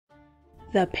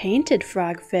The painted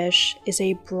frogfish is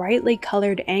a brightly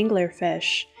colored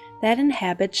anglerfish that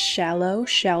inhabits shallow,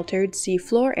 sheltered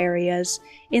seafloor areas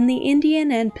in the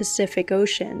Indian and Pacific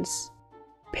Oceans.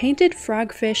 Painted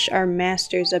frogfish are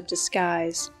masters of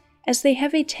disguise, as they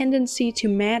have a tendency to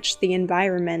match the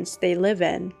environments they live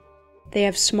in. They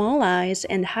have small eyes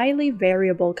and highly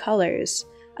variable colors,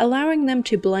 allowing them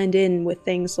to blend in with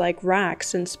things like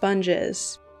rocks and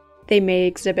sponges. They may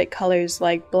exhibit colors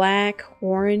like black,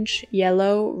 orange,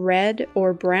 yellow, red,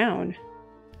 or brown.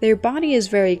 Their body is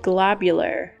very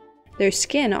globular. Their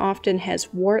skin often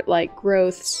has wart-like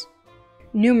growths.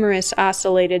 Numerous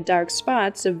ocellated dark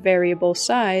spots of variable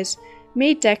size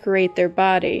may decorate their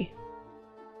body.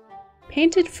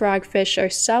 Painted frogfish are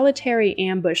solitary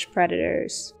ambush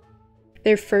predators.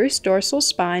 Their first dorsal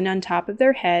spine on top of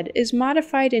their head is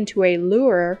modified into a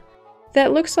lure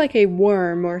that looks like a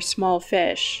worm or small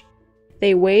fish.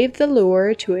 They wave the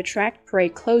lure to attract prey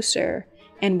closer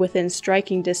and within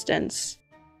striking distance.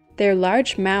 Their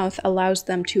large mouth allows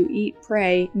them to eat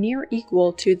prey near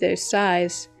equal to their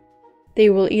size.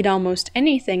 They will eat almost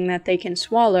anything that they can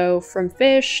swallow, from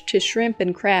fish to shrimp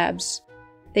and crabs.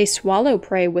 They swallow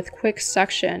prey with quick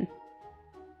suction.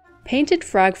 Painted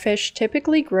frogfish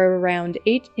typically grow around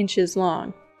 8 inches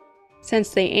long. Since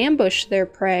they ambush their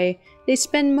prey, they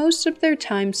spend most of their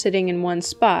time sitting in one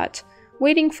spot,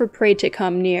 waiting for prey to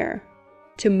come near.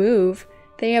 To move,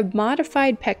 they have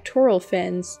modified pectoral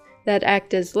fins that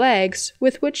act as legs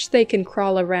with which they can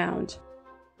crawl around.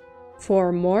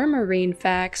 For more marine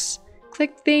facts,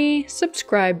 click the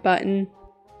subscribe button.